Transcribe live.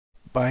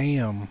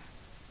Bam.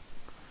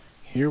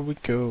 Here we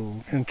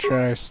go. Gonna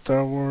try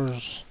Star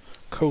Wars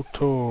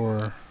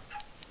KOTOR.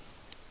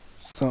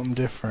 Something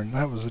different.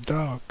 That was a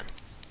dog.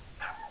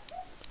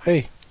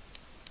 Hey.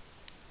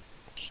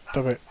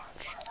 Stop it.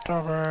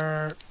 Stop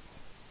it.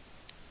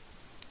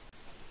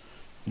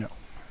 No.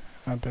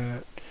 I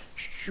bet.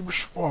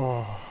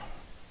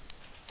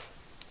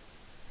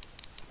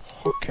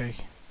 Okay.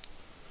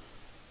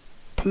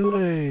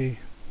 Play.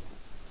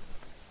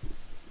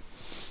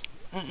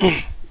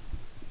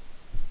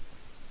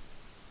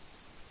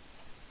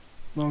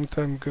 Long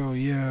time ago.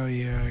 Yeah,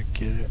 I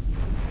get it.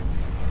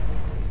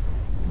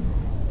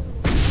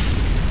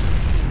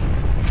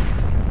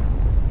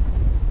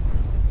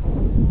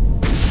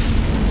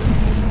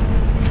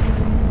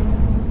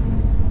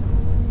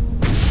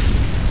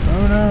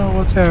 Oh no,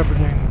 what's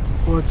happening?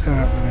 What's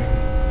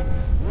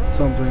happening?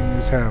 Something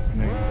is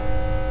happening.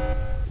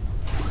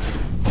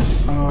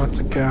 Oh, it's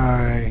a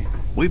guy.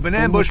 We've been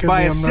ambushed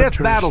by a Sith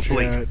battle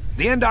fleet.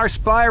 The Endar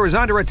Spire is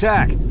under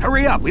attack.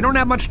 Hurry up, we don't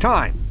have much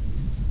time.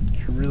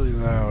 You're really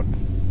loud.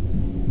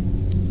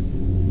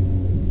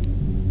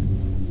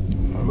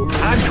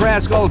 I'm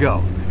Trask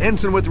Ulgo,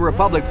 ensign with the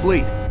Republic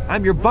fleet.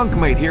 I'm your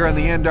bunkmate here on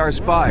the Endar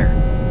Spire.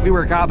 We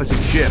work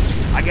opposite ships.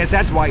 I guess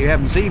that's why you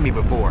haven't seen me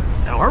before.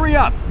 Now hurry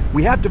up.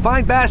 We have to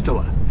find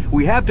Bastila.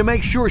 We have to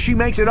make sure she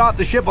makes it off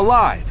the ship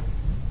alive.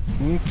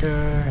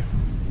 Okay.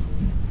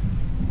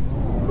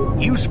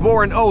 You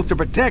swore an oath to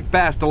protect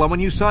Bastila when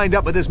you signed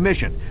up with this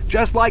mission,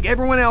 just like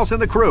everyone else in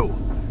the crew.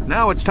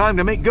 Now it's time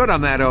to make good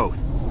on that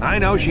oath. I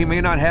know she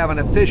may not have an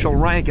official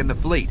rank in the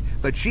fleet,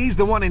 but she's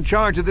the one in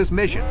charge of this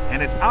mission,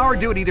 and it's our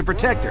duty to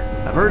protect her.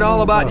 I've heard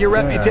all about your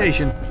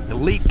reputation.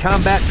 Elite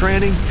combat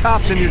training,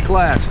 tops in your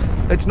class.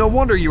 It's no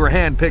wonder you were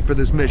handpicked for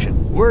this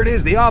mission. Word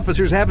is the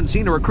officers haven't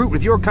seen a recruit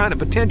with your kind of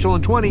potential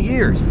in 20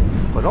 years.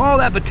 But all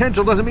that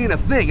potential doesn't mean a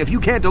thing if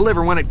you can't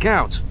deliver when it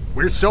counts.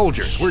 We're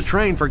soldiers. We're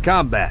trained for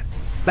combat.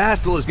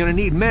 Bastila is going to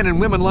need men and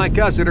women like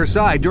us at her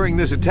side during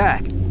this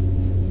attack.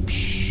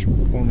 Psh,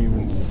 won't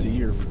even see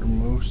her for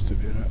most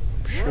of it,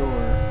 I'm sure.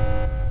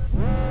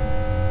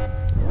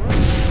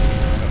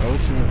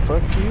 Ultimate,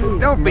 fuck you.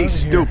 Don't be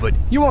stupid.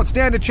 You won't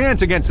stand a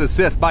chance against the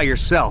Sith by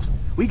yourself.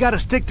 We gotta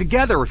stick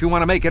together if you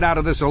want to make it out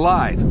of this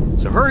alive.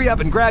 So hurry up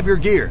and grab your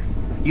gear.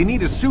 You need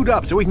to suit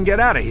up so we can get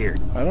out of here.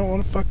 I don't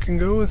want to fucking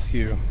go with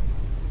you.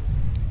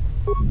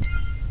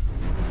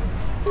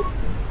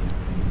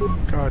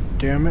 God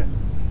damn it.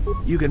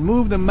 You can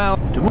move the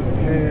mount to...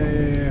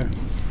 Yeah.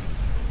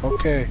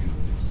 Okay.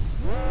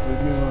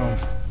 Leave me alone.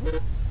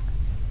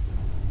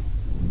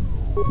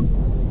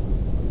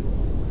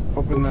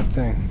 Open that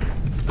thing.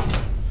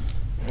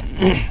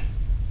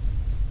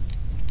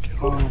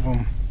 Get all of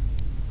them.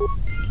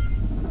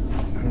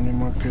 Have any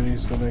more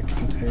goodies that I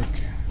can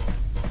take?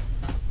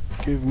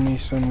 Give me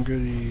some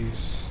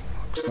goodies.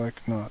 Looks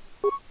like not.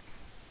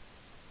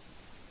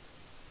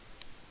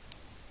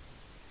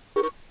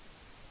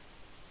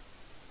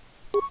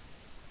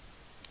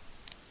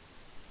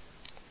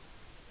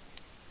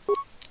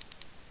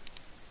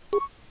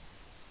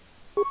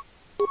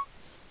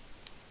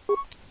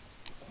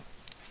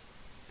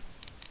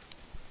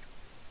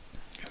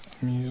 Guess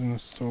I'm using the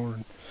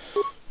sword.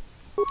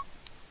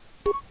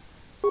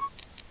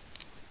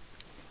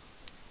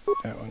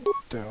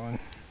 That one.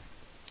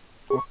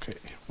 Okay,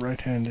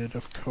 right-handed,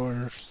 of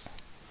course.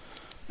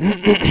 Looks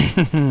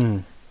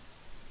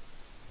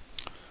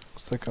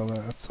like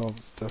that's all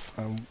the stuff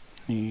I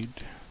need.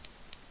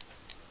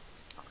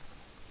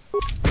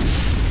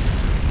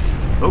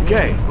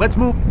 Okay, let's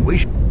move.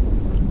 Okay,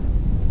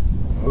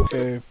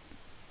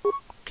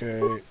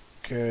 I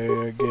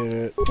get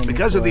it.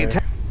 Because of the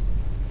attack.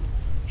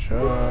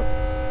 Shut up.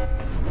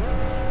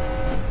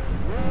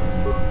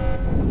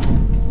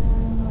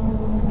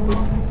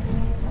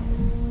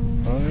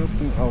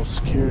 Oh,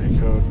 security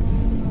code.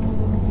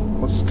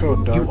 What's the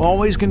code, Doc? You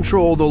always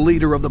control the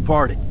leader of the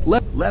party.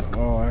 Left.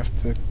 Oh, I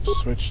have to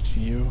switch to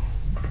you.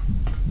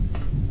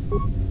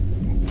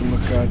 Open the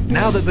goddamn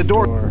now that the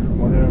door...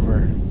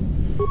 Whatever.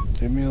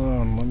 Leave me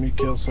alone. Let me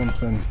kill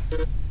something.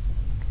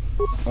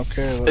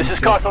 Okay, This is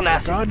Consul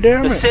Nassy. God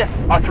damn it. The Sith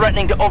are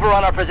threatening to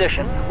overrun our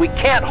position. We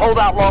can't hold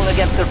out long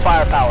against their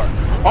firepower.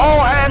 All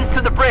hands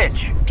to the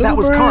bridge. That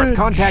was Karn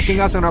contacting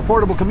us on our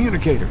portable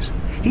communicators.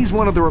 He's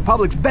one of the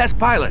Republic's best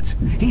pilots.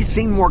 He's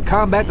seen more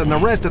combat than the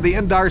rest of the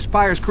Endar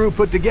Spire's crew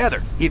put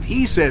together. If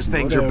he says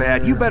things are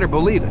bad, you better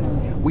believe it.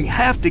 We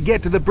have to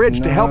get to the bridge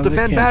to help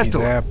defend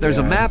Bastila. There's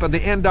a map of the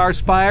Endar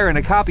Spire and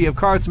a copy of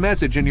Karth's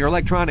message in your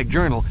electronic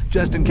journal,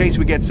 just in case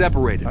we get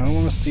separated. I don't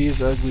want to see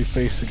his ugly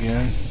face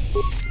again.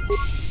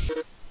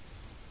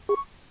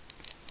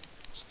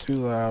 It's too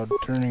loud.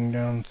 Turning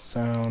down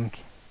sound.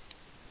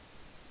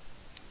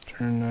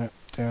 Turn that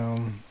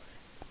down.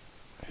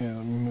 Yeah,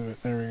 let me move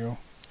it. There we go.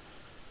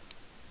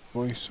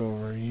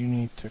 Voiceover. You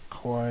need to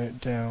quiet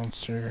down,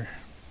 sir.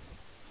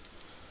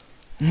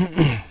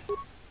 There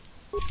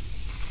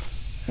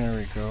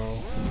we go.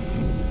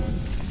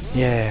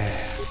 Yeah.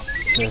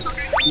 Beep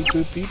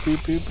boop beep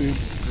beep beep beep.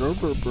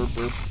 Burp burp burp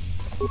burp.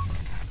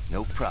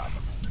 No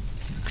problem.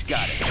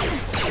 Got it.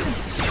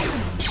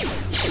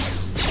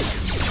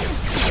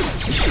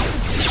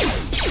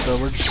 so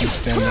we're just gonna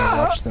stand there and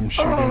watch them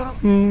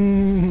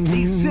shooting.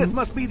 These Sith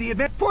must be the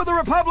advance for the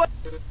Republic!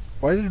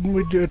 Why didn't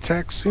we do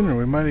attack sooner?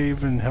 We might have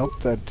even helped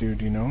that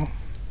dude, you know?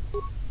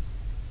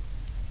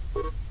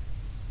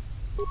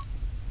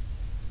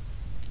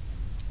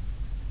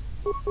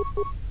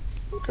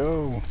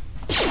 Go.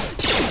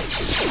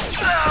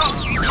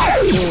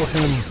 Kill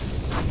him.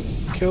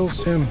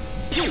 Kills him.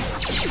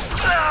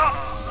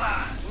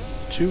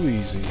 Too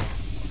easy.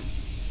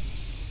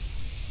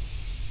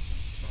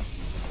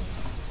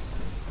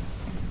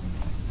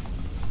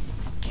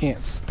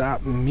 Can't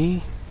stop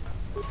me.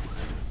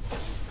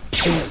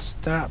 Can't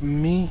stop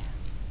me.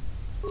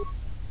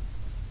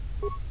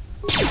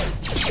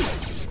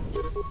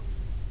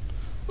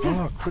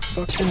 Oh, quit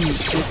fucking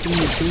making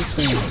me do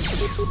things.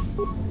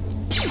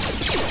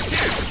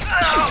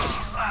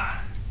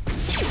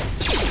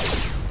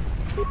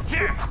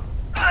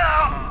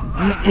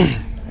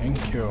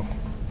 Thank you.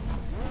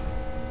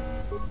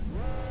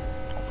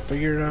 I'll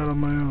figure it out on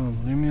my own.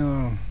 Leave me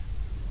alone.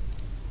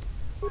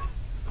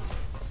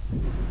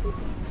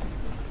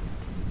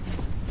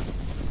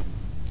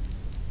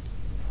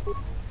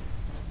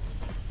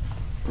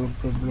 Blah,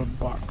 blah, blah,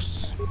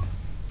 box.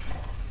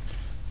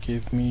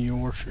 Give me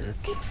your shit.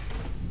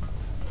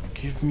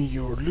 Give me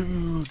your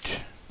loot.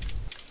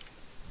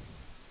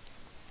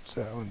 What's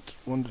that one?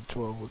 1 to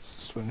 12. What's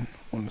this one?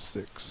 1 to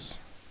 6.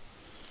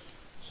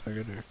 So I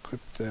gotta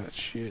equip that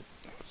shit.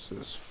 What's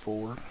this?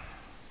 4.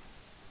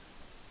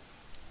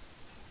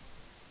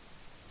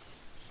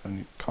 So I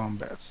need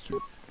combat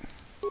suit.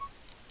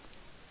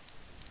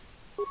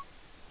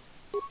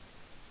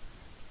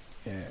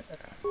 Yeah.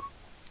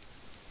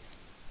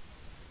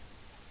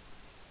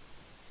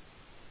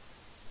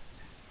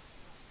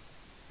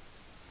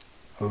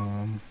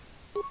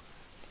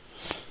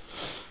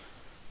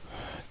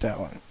 That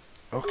one.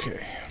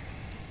 Okay.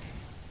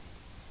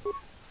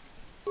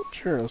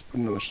 Sure, let's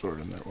put another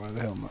sword in there. Why the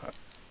hell not?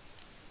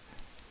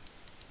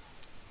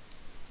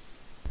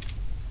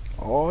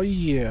 Oh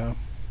yeah.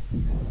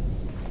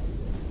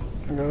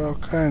 I got all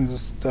kinds of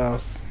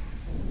stuff.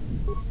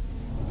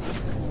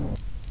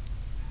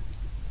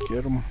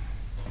 Get them.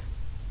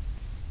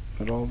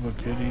 Get all the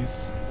goodies.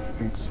 I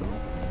think so.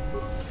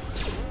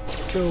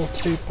 Kill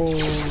people.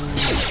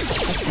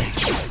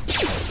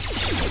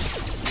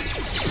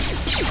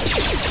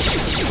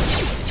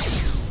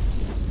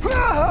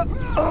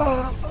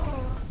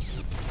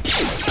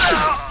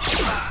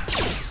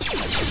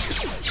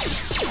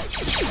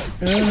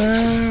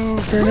 No,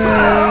 grenade! Get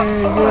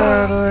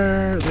out of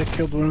there! They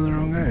killed one of their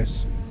own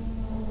guys.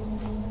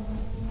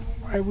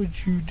 Why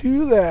would you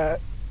do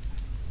that?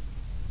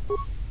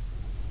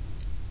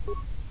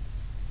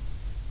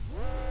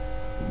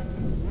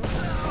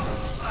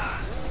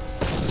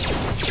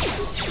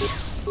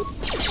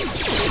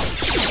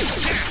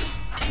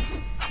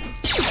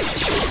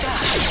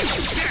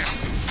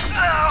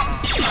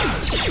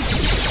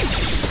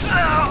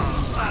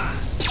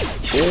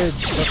 Dead,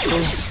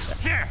 sucker.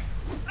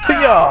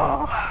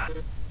 Hiya!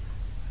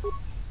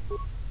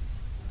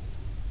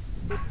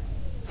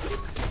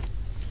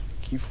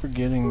 Keep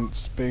forgetting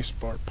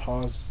spacebar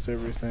pauses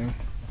everything.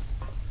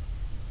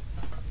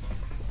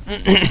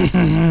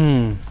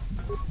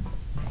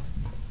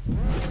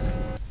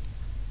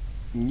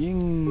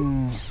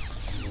 Ying.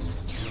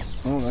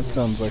 Oh, that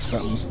sounds like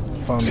something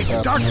fun. It's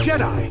a Dark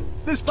Jedi!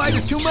 This fight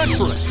is too much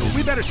for us!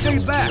 We better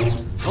stay back!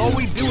 All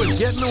we do is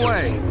get in the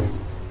way!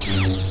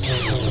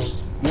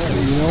 No,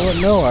 you know what?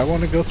 No, I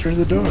want to go through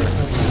the door.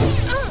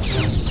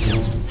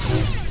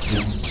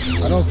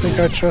 I don't think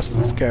I trust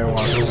this guy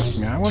walking with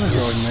me. I want to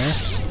go in there.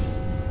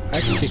 I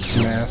can kick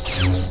some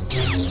ass.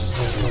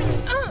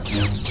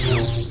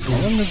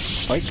 How long is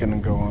this fight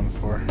gonna go on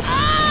for?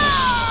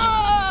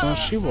 Well,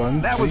 she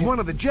won. That was one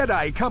of the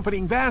Jedi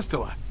accompanying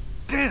Bastila.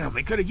 Damn,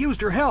 they could have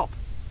used her help.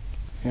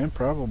 Yeah,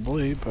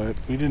 probably, but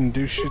we didn't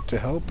do shit to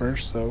help her,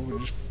 so we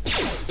just...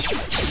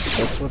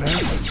 That's what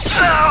happened.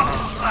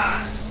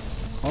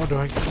 Oh,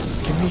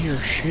 give me your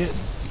shit,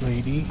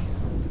 lady.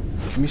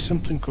 Give me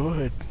something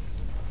good.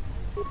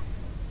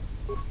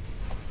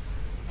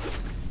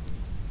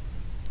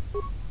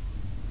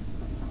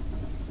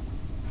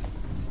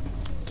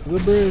 To the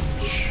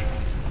bridge.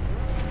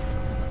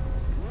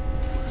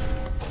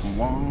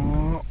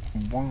 Wah,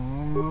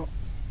 wah,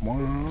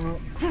 wah.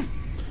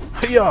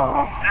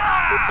 Hiya!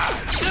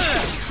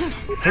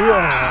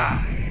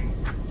 Hiya!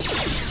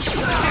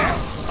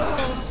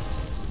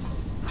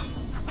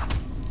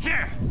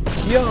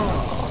 Yeah.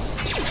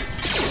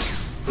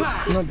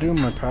 I'm not doing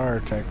my power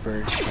attack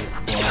very well.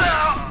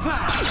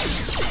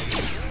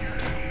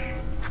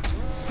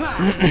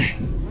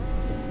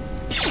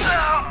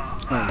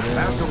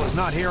 Bastila's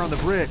not here on the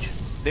bridge.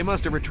 They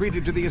must have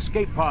retreated to the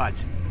escape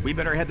pods. We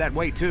better head that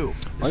way too.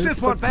 The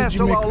Sith want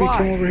Bastila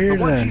alive, but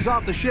once she's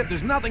off the ship,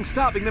 there's nothing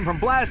stopping them from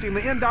blasting the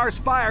Endar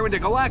Spire into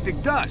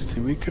galactic dust. See,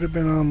 we could have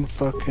been on the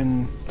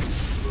fucking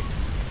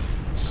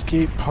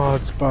escape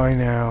pods by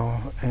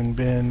now and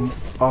been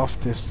off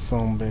this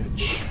son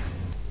bitch.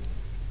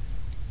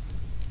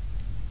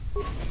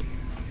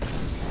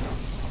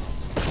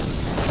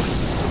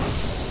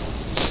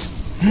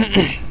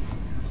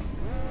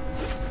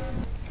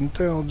 Weren't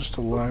they all just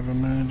alive a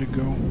minute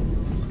ago?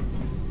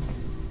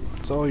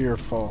 It's all your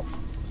fault.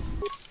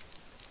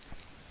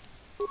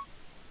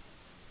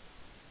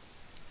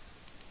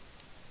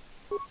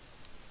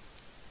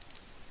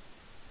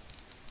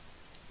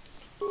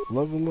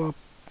 Level up.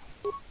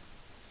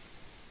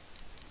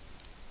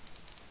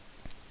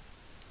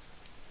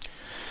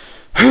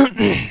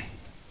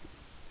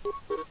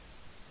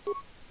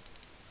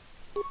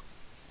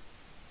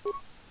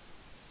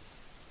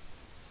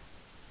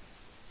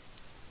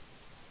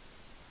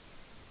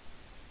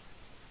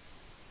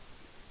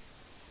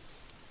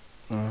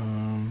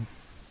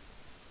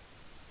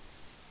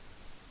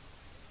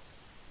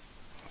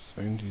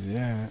 So I can do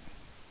that.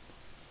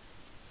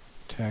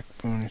 Attack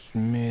bonus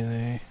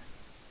melee.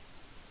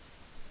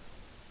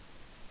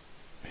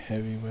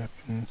 Heavy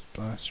weapons,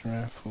 blast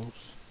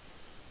rifles.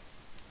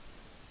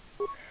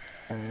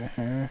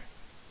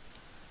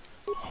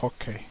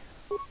 Okay.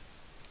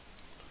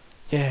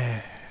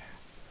 Yeah.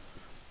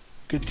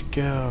 Good to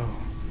go.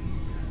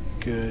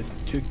 Good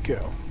to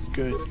go.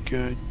 Good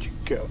to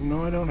go.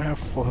 No, I don't have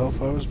full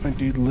health. I was my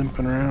dude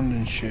limping around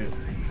and shit.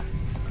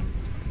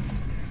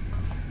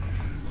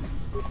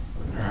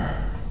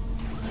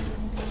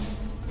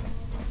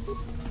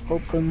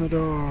 Open the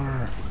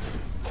door.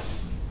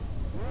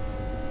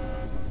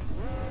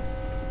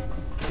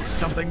 There's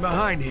something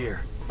behind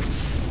here.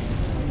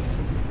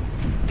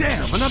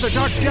 Damn, another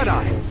Dark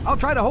Jedi! I'll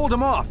try to hold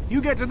him off.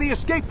 You get to the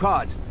escape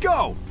pods.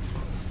 Go!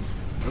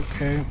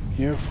 Okay,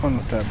 you have fun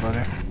with that,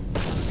 buddy.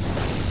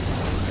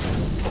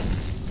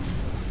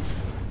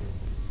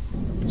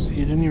 So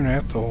you didn't even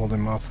have to hold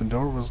him off. The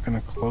door was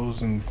gonna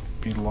close and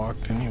be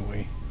locked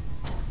anyway.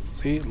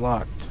 See,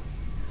 locked.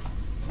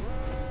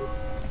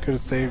 Could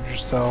have saved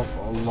yourself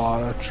a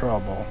lot of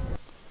trouble.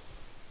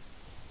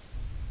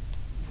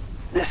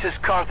 This is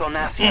Cartho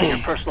Nassi, your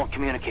personal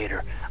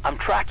communicator. I'm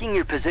tracking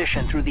your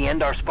position through the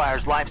Endar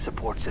Spire's life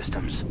support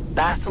systems.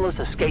 Bastila's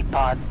escape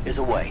pod is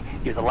away.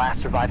 You're the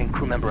last surviving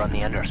crew member on the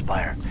Endar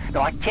Spire.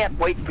 Now, I can't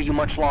wait for you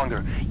much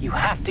longer. You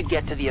have to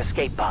get to the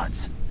escape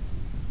pods.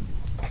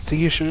 See,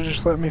 you should have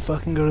just let me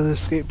fucking go to the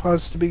escape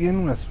pods to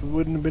begin with. We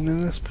wouldn't have been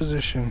in this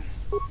position.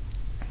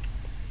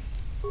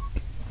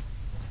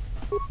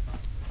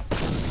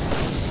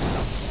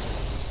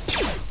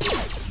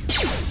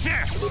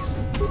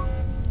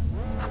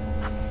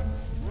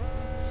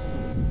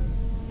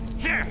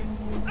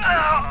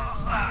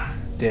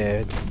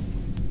 Dead.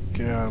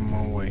 Get out of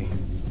my way.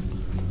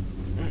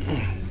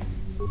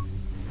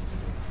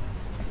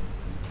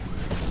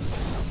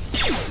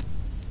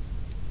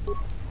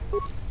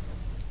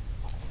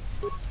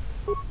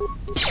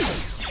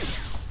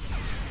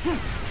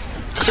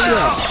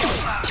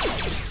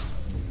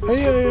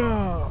 Hey,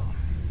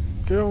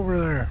 get over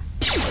there.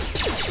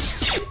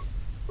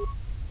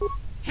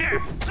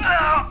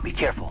 Be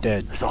careful.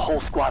 Dead. There's a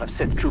whole squad of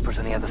Sith troopers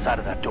on the other side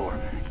of that door.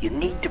 You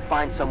need to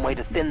find some way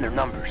to thin their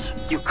numbers.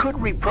 You could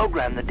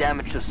reprogram the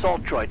damaged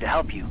assault droid to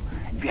help you,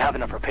 if you have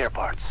enough repair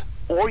parts.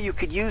 Or you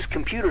could use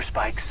computer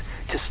spikes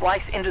to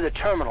slice into the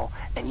terminal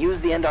and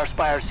use the Endar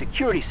Spire's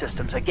security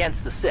systems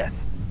against the Sith.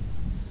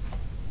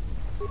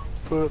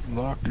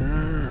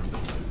 Footlocker.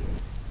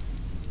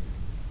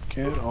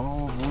 Get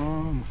all of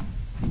them.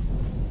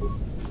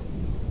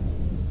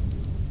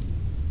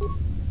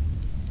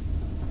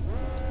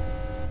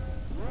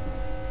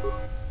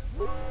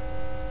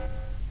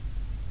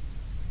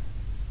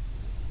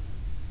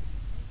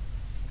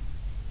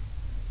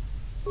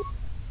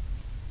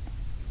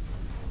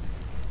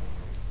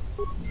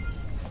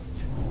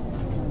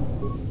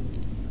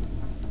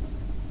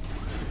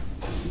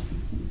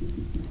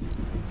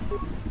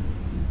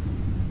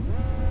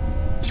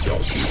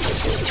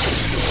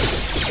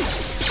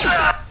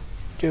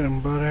 Get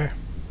him, buddy.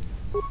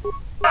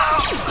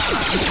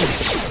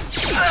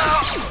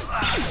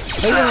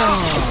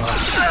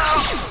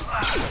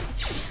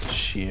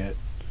 Shit.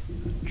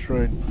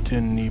 Droid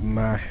didn't need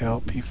my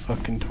help. He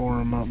fucking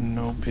tore him up.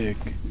 No big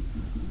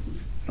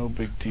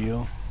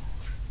deal.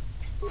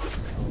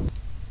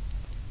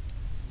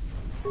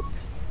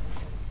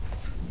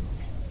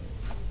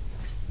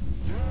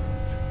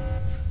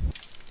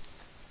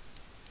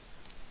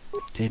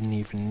 Didn't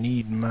even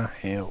need my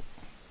help.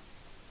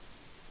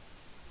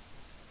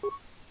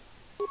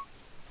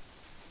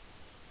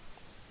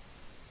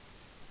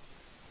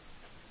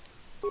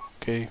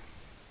 Okay.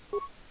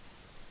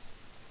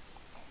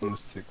 1 to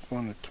 6,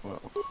 1 to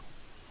 12.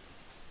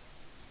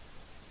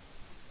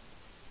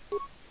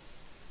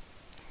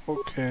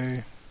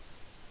 Okay.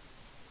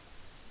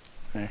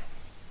 Hey.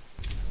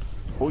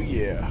 Oh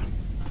yeah.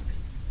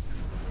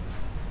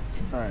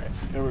 Alright,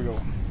 here we go.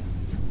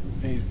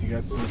 Hey, you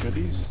got some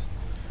goodies?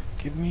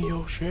 Give me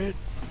your shit.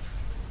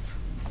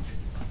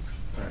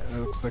 Alright, that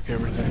looks like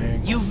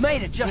everything. You've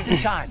made it just in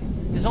time.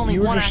 There's only You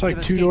were one just like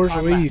active 2 escape doors pod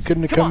away. left. You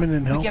couldn't have come in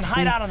and helped we can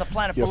hide out on the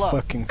planet you below.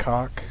 fucking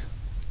cock.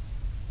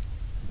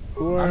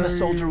 I'm a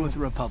soldier with the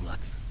Republic,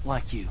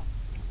 like you.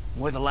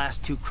 We're the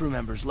last 2 crew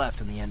members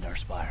left in the Endar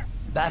Spire.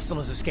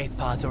 Bastila's escape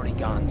pod's already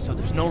gone, so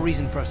there's no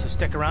reason for us to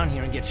stick around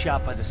here and get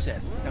shot by the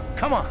Sith. Now,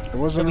 come on! There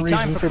wasn't a There'll be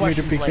time reason for me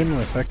to questions begin later.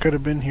 with. I could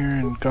have been here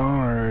and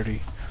gone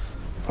already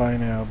by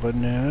now, but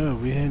no,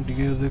 we had to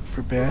go look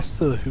for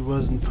Bastila, who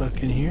wasn't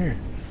fucking here.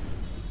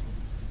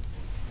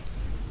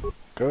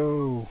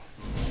 Go.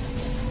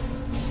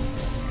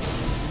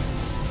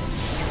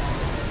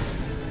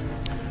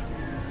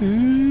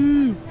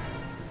 Ooh.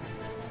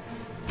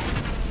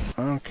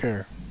 I don't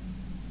care.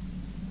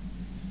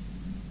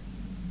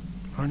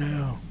 Oh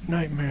no,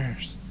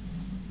 nightmares.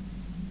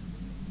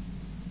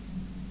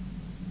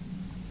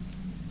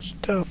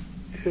 Stuff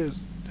is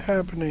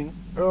happening.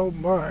 Oh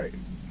my,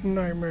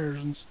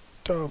 nightmares and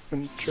stuff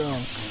and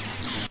junk.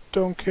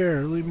 Don't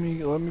care. Let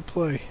me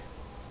play.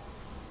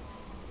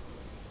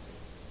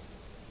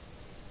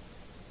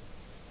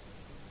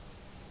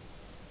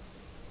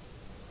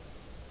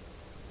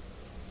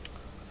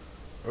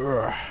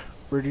 Ugh,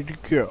 ready to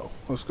go.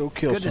 Let's go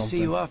kill Good something. to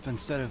see you up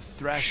instead of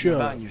thrashing Shut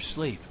about up. in your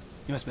sleep.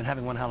 You must have been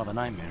having one hell of a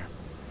nightmare.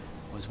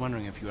 I was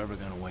wondering if you were ever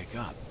going to wake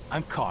up.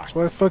 I'm Carr.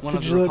 Why the fuck one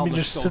of did the you let me Republic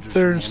just sit soldiers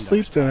there from and the Endar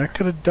sleep then? I Spire.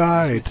 could have I was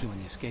died. with you in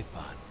the escape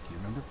pod. Do you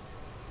remember?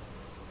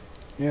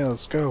 Yeah,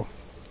 let's go.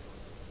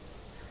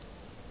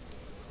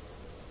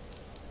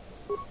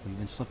 We've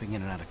been slipping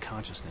in and out of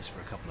consciousness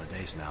for a couple of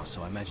days now,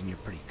 so I imagine you're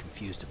pretty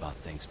confused about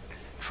things.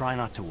 Try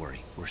not to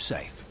worry. We're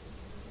safe.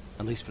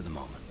 At least for the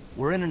moment.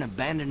 We're in an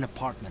abandoned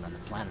apartment on the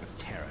planet of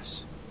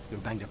Terrace. We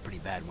were banged up pretty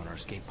bad when our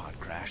escape pod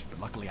crashed, but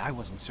luckily I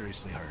wasn't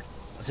seriously hurt.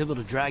 I was able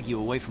to drag you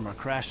away from our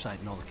crash site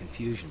and all the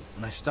confusion,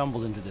 and I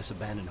stumbled into this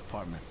abandoned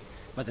apartment.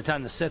 By the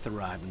time the Sith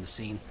arrived in the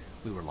scene,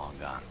 we were long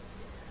gone.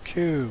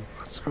 Phew,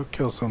 let's go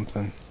kill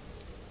something.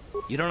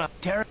 You don't have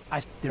Terrace?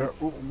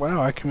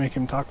 Wow, I can make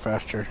him talk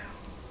faster.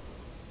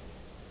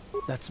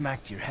 That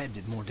smack to your head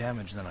did more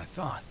damage than I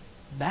thought.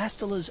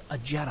 Bastila's a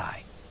Jedi.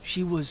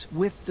 She was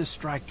with the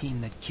strike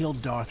team that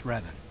killed Darth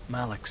Revan,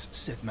 Malak's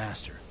Sith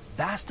Master.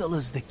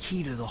 Bastila's the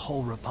key to the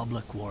whole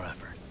Republic war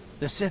effort.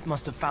 The Sith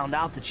must have found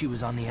out that she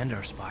was on the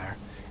Endar Spire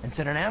and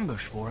set an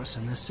ambush for us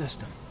in this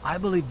system. I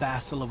believe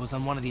Bastila was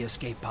on one of the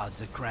escape pods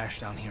that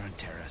crashed down here in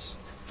Terrace.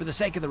 For the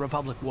sake of the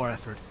Republic war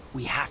effort,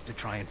 we have to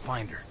try and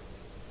find her.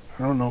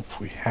 I don't know if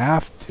we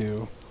have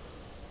to.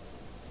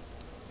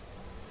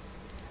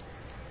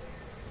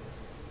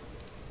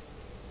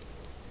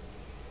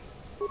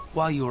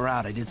 While you were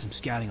out, I did some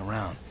scouting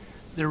around.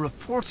 There are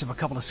reports of a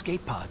couple of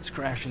escape pods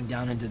crashing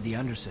down into the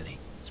Undercity.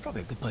 It's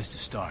probably a good place to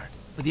start.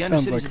 But the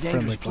Sounds Undercity's like a a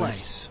dangerous friendly place.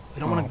 place. We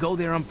don't want to go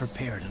there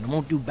unprepared, and it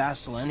won't do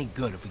Bastila any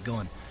good if we go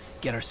and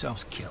get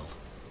ourselves killed.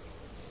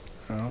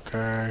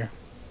 Okay.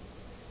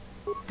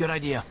 Good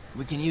idea.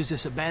 We can use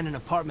this abandoned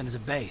apartment as a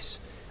base.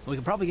 We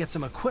can probably get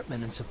some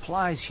equipment and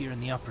supplies here in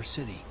the upper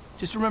city.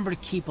 Just remember to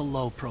keep a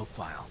low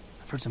profile.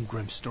 I've heard some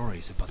grim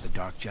stories about the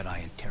Dark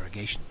Jedi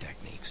interrogation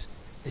techniques.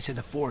 They say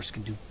the Force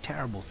can do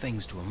terrible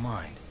things to a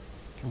mind.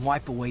 It can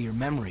wipe away your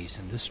memories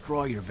and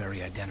destroy your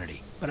very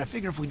identity. But I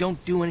figure if we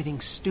don't do anything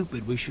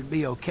stupid, we should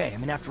be okay. I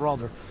mean, after all,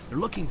 they're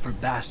looking for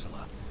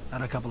Bastila,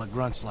 not a couple of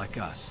grunts like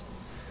us.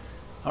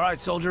 All right,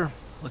 soldier,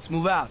 let's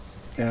move out.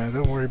 Yeah,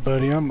 don't worry,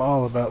 buddy. I'm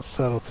all about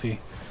subtlety.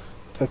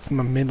 That's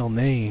my middle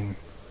name.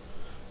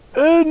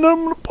 And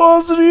I'm gonna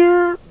pause it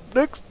here.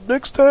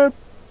 Next time,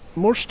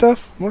 more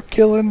stuff, more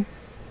killing,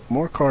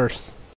 more cars.